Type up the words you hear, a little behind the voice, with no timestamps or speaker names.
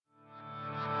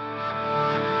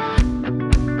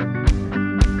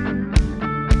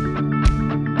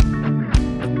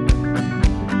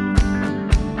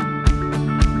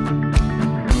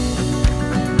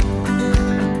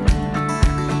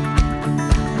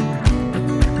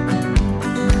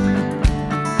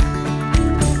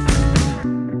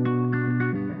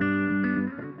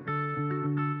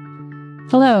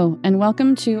Hello, and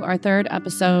welcome to our third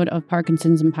episode of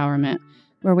Parkinson's Empowerment,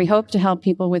 where we hope to help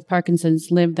people with Parkinson's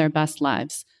live their best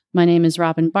lives. My name is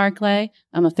Robin Barclay.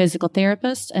 I'm a physical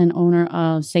therapist and owner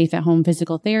of Safe at Home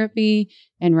Physical Therapy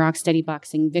and Rocksteady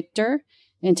Boxing Victor.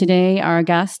 And today our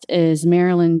guest is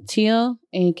Marilyn Teal,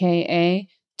 aka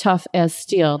Tough as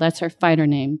Steel. That's her fighter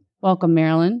name. Welcome,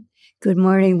 Marilyn. Good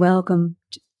morning. Welcome.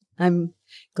 I'm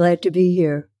glad to be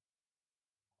here.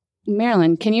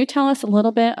 Marilyn, can you tell us a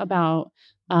little bit about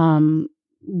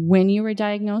when you were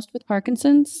diagnosed with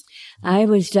Parkinson's? I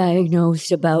was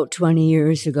diagnosed about 20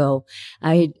 years ago.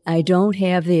 I don't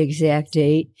have the exact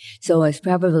date, so it's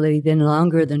probably been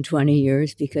longer than 20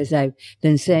 years because I've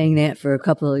been saying that for a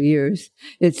couple of years.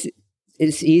 It's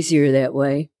easier that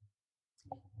way.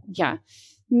 Yeah.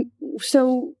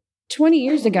 So 20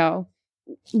 years ago,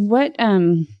 what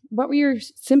were your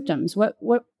symptoms? What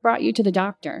brought you to the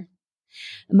doctor?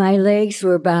 My legs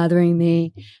were bothering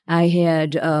me. I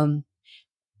had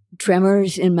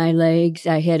tremors in my legs.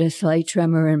 I had a slight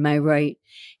tremor in my right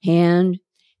hand,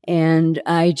 and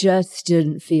I just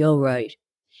didn't feel right.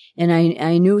 And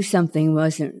I knew something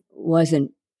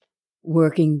wasn't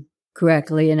working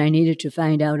correctly, and I needed to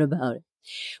find out about it.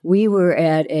 We were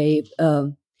at a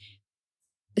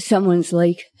someone's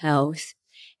lake house,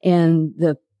 and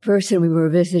the person we were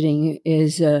visiting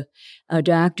is a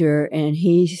doctor, and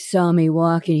he saw me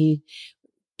walk, and he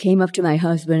came up to my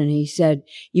husband and he said,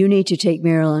 "You need to take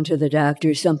Marilyn to the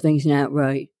doctor. Something's not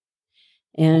right."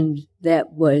 And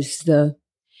that was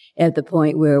at the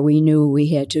point where we knew we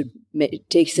had to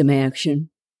take some action.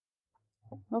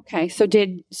 Okay.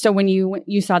 So when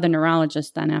you saw the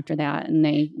neurologist then after that, and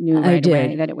they knew right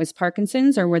away that it was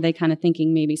Parkinson's, or were they kind of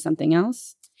thinking maybe something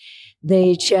else?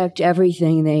 They checked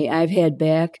everything. I've had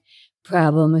back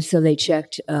problems, so they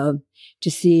checked to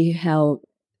see how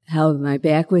my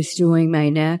back was doing, my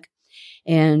neck.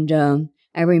 And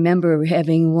I remember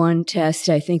having one test,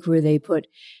 I think, where they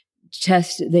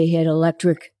had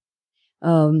electric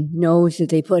nose that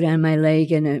they put on my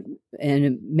leg, and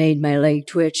it made my leg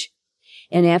twitch.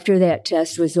 And after that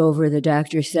test was over, the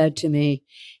doctor said to me,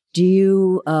 "Do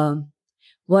you,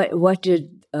 what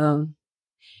did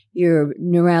your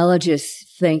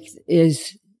neurologist think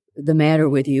is the matter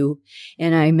with you?"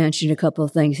 And I mentioned a couple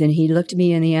of things, and he looked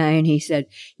me in the eye and he said,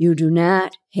 "You do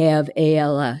not have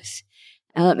ALS."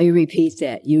 Let me repeat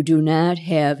that. You do not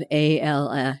have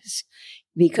ALS,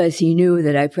 because he knew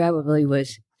that I probably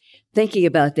was thinking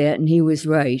about that, and he was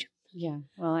right. Yeah.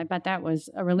 Well, I bet that was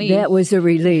a relief. That was a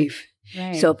relief.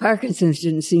 Right. So Parkinson's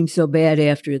didn't seem so bad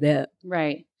after that.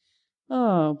 Right.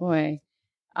 Oh, boy.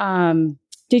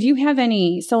 Did you have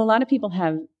any, so a lot of people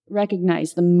have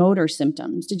recognized the motor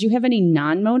symptoms. Did you have any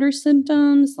non-motor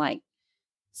symptoms like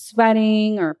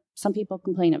sweating, or some people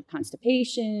complain of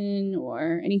constipation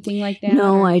or anything like that?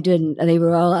 No, I didn't. They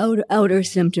were all outer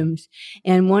symptoms.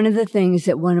 And one of the things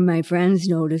that one of my friends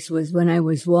noticed was when I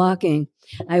was walking,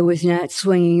 I was not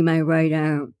swinging my right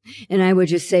arm. And I would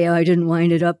just say, "Oh, I didn't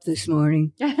wind it up this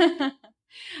morning."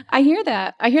 I hear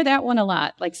that. I hear that one a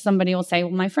lot. Like somebody will say,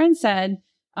 "Well, my friend said,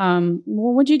 well,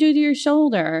 what'd you do to your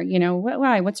shoulder? You know,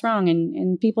 why? What's wrong?"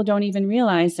 And people don't even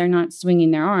realize they're not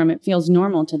swinging their arm. It feels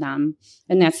normal to them.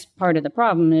 And that's part of the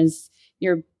problem, is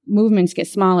your movements get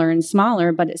smaller and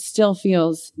smaller, but it still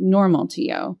feels normal to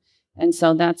you. And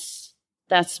so that's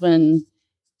when,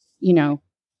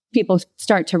 people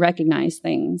start to recognize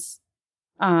things.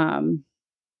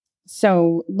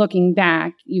 So looking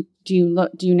back, do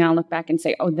you now look back and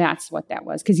say, "Oh, that's what that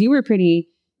was"? Because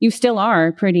you still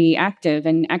are pretty active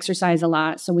and exercise a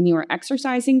lot. So when you were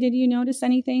exercising, did you notice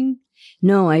anything?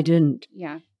 No, I didn't.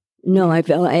 Yeah. No,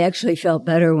 I actually felt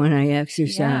better when I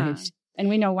exercised. Yeah. And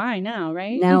we know why now,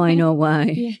 right? Now I know why.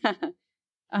 Yeah.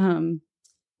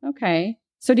 Okay.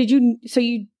 So you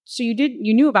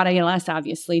knew about ALS,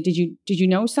 obviously. Did you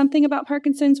know something about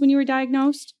Parkinson's when you were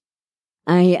diagnosed?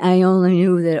 I only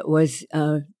knew that it was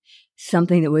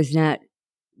something that was not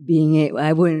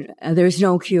there's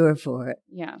no cure for it.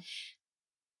 Yeah.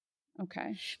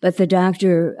 Okay. But the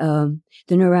doctor,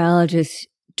 the neurologist,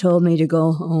 told me to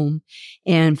go home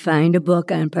and find a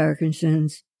book on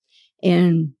Parkinson's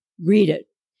and read it.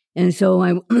 And so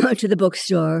I went to the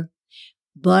bookstore,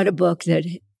 bought a book that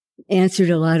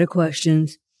answered a lot of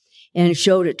questions, and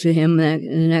showed it to him the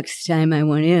next time I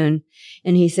went in.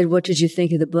 And he said, "What did you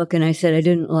think of the book?" And I said, "I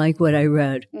didn't like what I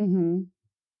read." Mm-hmm.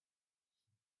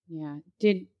 Yeah.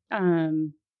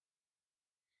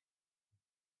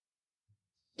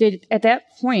 At that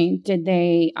point, did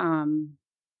they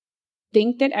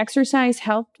think that exercise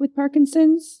helped with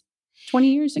Parkinson's?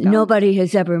 20 years ago. Nobody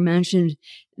has ever mentioned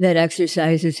that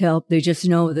exercise has helped. They just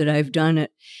know that I've done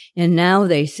it. And now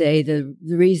they say the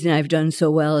reason I've done so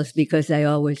well is because I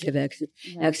always have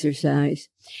exercise.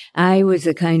 I was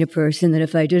the kind of person that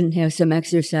if I didn't have some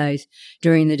exercise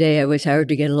during the day, I was hard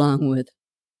to get along with.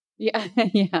 Yeah,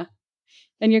 yeah.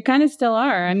 And you kind of still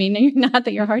are. I mean, not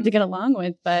that you're hard to get along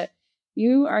with, but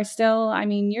you are still, I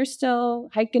mean, you're still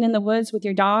hiking in the woods with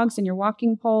your dogs and your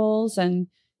walking poles. And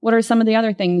what are some of the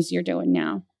other things you're doing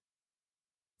now?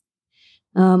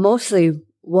 Mostly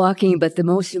walking, but the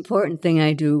most important thing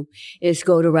I do is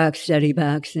go to rock steady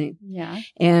boxing. Yeah.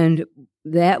 And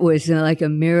that was like a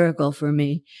miracle for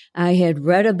me. I had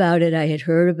read about it. I had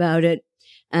heard about it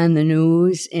on the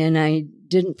news, and I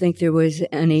didn't think there was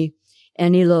any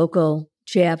local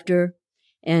chapter.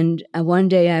 And one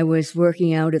day I was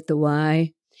working out at the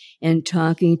Y and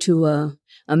talking to a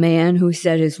man who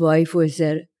said his wife was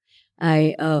at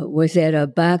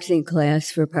a boxing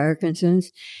class for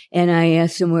Parkinson's, and I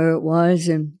asked him where it was,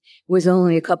 and it was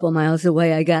only a couple miles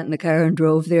away. I got in the car and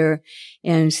drove there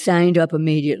and signed up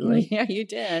immediately. Yeah, you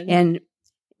did. And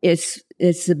it's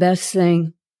the best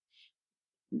thing.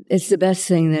 It's the best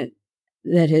thing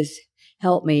that has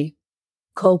helped me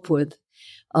cope with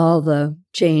all the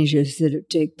changes that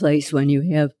take place when you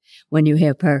have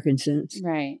Parkinson's.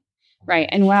 Right. Right.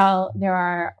 And while there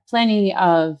are plenty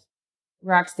of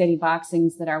rock steady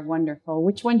boxings that are wonderful,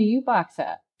 which one do you box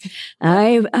at?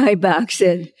 I box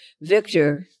at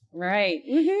Victor. Right.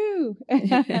 Woohoo.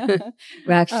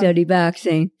 Rock steady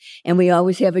boxing. And we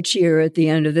always have a cheer at the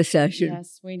end of the session.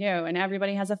 Yes, we do. And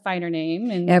everybody has a fighter name.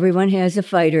 And everyone has a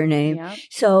fighter name. Yep.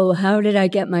 So how did I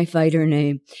get my fighter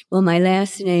name? Well, my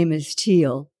last name is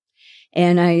Teal.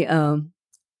 And I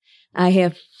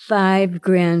have 5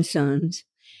 grandsons.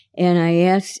 And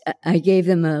I gave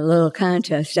them a little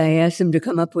contest. I asked them to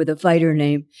come up with a fighter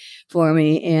name for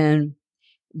me. And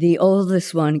the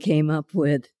oldest one came up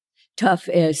with Tough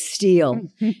as Steel.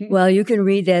 Well, you can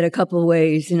read that a couple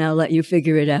ways and I'll let you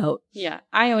figure it out. Yeah.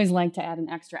 I always like to add an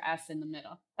extra S in the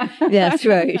middle. That's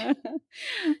right.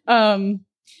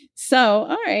 So,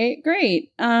 all right,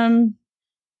 great.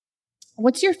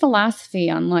 What's your philosophy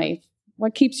on life?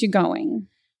 What keeps you going?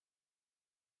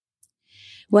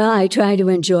 Well, I try to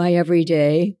enjoy every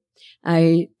day.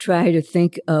 I try to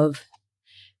think of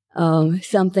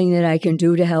something that I can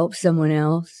do to help someone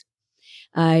else.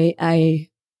 I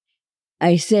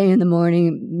say in the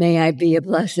morning, may I be a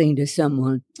blessing to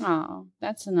someone. Oh,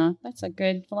 that's enough. That's a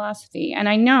good philosophy. And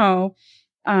I know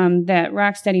that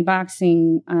Rocksteady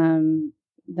Boxing,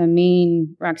 the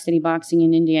main Rocksteady Boxing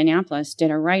in Indianapolis,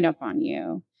 did a write-up on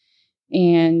you.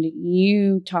 And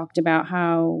you talked about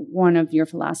how one of your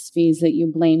philosophies that you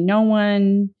blame no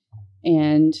one.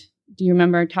 And do you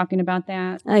remember talking about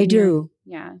that? I do.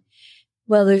 Yeah.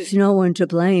 Well, there's no one to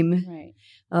blame. Right.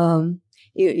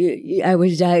 I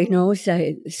was diagnosed,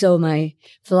 so my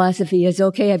philosophy is,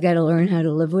 okay, I've got to learn how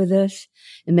to live with this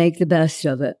and make the best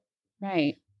of it.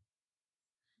 Right.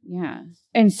 Yeah.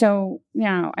 And so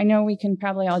now, I know we can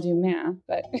probably all do math,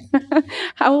 but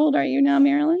how old are you now,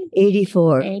 Marilyn?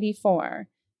 84. 84.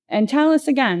 And tell us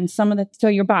again so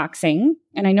you're boxing,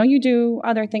 and I know you do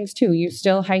other things too. You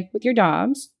still hike with your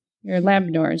dogs, your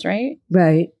Labradors, right?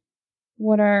 Right.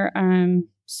 What are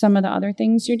some of the other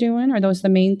things you're doing? Are those the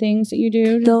main things that you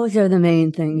do? Those are the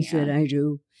main things that I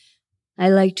do. I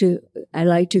like to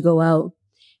go out,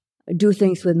 do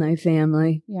things with my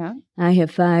family. Yeah. I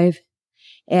have 5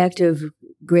 active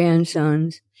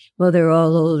grandsons. Well, they're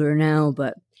all older now,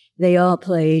 but they all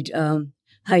played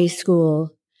high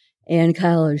school and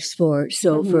college sports.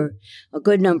 So for a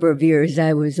good number of years,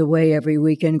 I was away every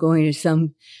weekend going to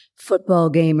some football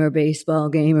game or baseball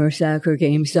game or soccer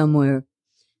game somewhere.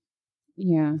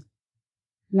 Yeah.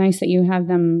 Nice that you have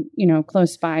them,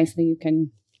 close by so that you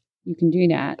can do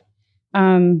that.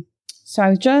 So I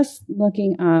was just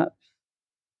looking up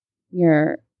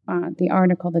the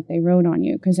article that they wrote on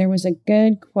you, because there was a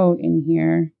good quote in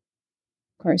here.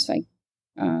 Of course, okay,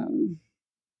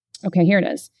 here it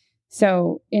is.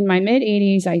 So in my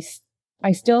mid-80s,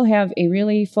 I still have a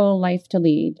really full life to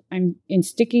lead. I'm in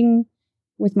sticking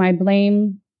with my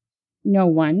blame no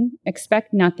one,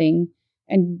 expect nothing,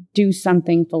 and do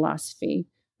something philosophy.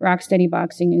 Rocksteady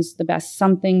Boxing is the best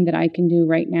something that I can do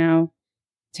right now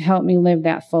to help me live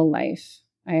that full life.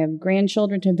 I have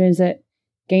grandchildren to visit,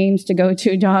 games to go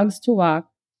to, dogs to walk,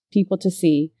 people to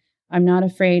see. I'm not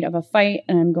afraid of a fight,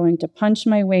 and I'm going to punch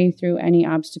my way through any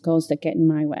obstacles that get in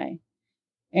my way.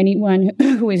 Anyone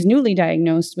who is newly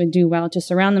diagnosed would do well to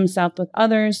surround themselves with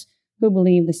others who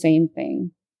believe the same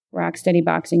thing. Rocksteady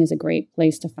Boxing is a great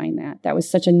place to find that. That was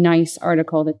such a nice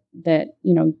article that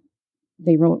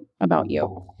they wrote about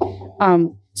you.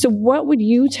 So what would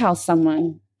you tell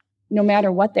someone, no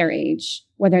matter what their age,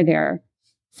 whether they're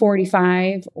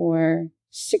 45 or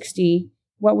 60,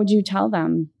 what would you tell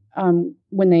them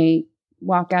when they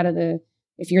walk out of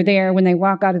if you're there, when they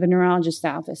walk out of the neurologist's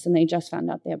office and they just found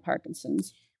out they have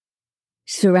Parkinson's?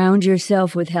 Surround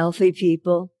yourself with healthy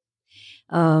people.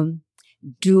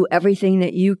 Do everything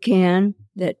that you can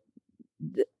that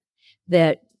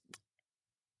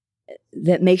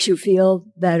makes you feel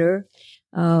better.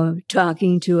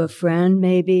 Talking to a friend,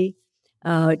 maybe.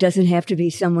 It doesn't have to be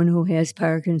someone who has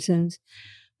Parkinson's.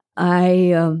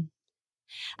 I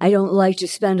don't like to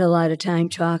spend a lot of time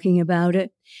talking about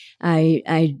it.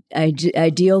 I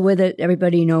deal with it.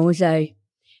 Everybody knows I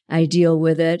deal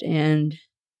with it, and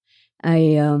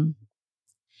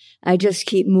I just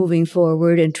keep moving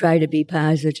forward and try to be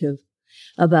positive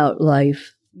about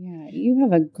life. Yeah, you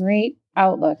have a great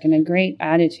outlook and a great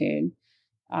attitude.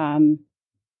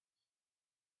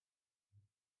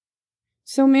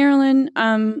 So Marilyn,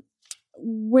 I know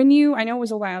it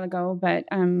was a while ago, but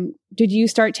did you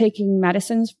start taking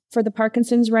medicines for the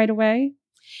Parkinson's right away?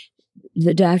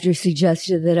 The doctor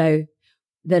suggested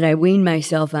that I wean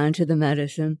myself onto the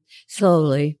medicine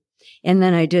slowly, and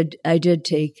then I did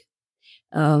take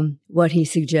what he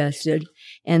suggested,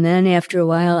 and then after a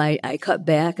while I cut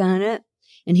back on it,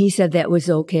 and he said that was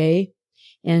okay,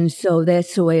 and so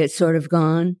that's the way it's sort of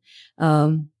gone.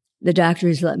 The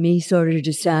doctors let me sort of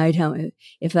decide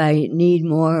if I need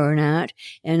more or not,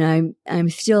 and I'm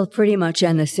still pretty much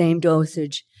on the same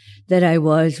dosage that I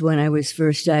was when I was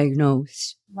first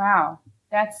diagnosed. Wow,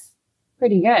 that's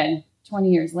pretty good. 20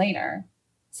 years later.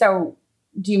 So,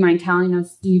 do you mind telling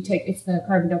us? Do you take it's the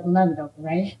carbidopa levodopa,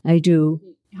 right? I do.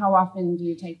 How often do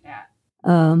you take that?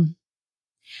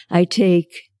 I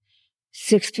take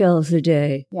 6 pills a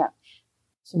day. Yeah.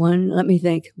 Let me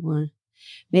think.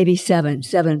 Maybe seven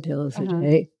pills a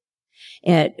day.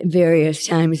 At various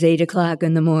times, 8 o'clock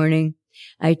in the morning,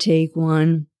 I take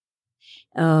one.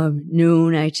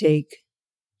 Noon,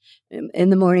 in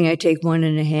the morning, I take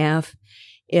 1.5.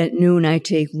 At noon, I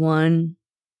take 1.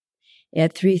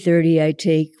 At 3:30, I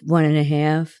take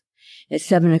 1.5. At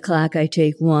 7 o'clock, I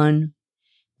take 1.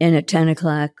 And at 10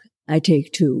 o'clock, I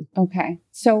take 2. Okay.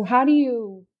 So how do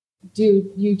you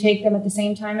take them at the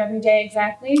same time every day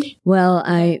exactly? Well,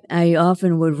 I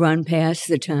often would run past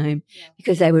the time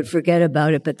because I would forget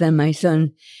about it. But then my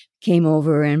son came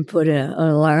over and put an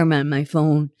alarm on my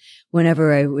phone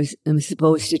whenever I'm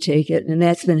supposed to take it. And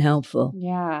that's been helpful.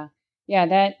 Yeah.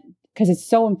 Yeah. Because it's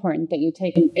so important that you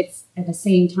take them. It's at the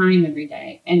same time every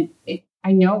day. And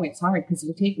I know it's hard because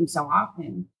you take them so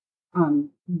often.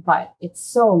 But it's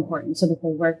so important so that they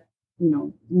work,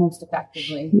 most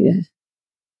effectively. Yes.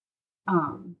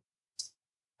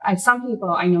 Some people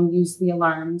I know use the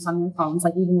alarms on their phones,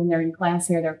 like even when they're in class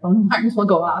here, their phone alarms will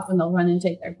go off and they'll run and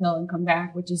take their pill and come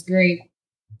back, which is great.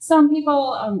 Some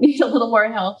people need a little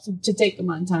more help to take them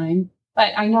on time.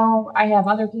 But I know I have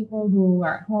other people who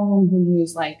are at home who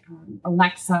use like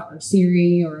Alexa or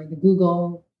Siri or the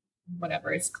Google,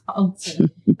 whatever it's called, to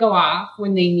go off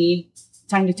when they need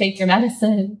time to take your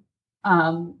medicine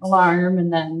alarm,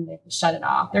 and then they shut it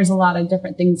off. There's a lot of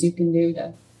different things you can do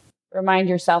to remind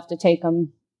yourself to take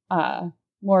them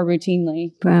more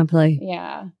routinely. Promptly.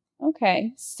 Yeah.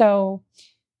 Okay. So,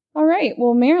 all right.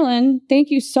 Well, Marilyn, thank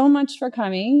you so much for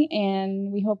coming,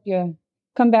 and we hope you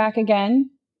come back again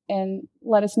and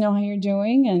let us know how you're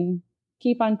doing and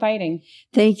keep on fighting.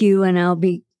 Thank you, and I'll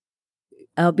be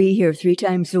here 3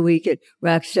 times a week at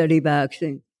Rock Steady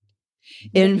Boxing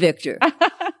in Victor.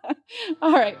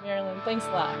 All right, Marilyn. Thanks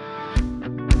a lot.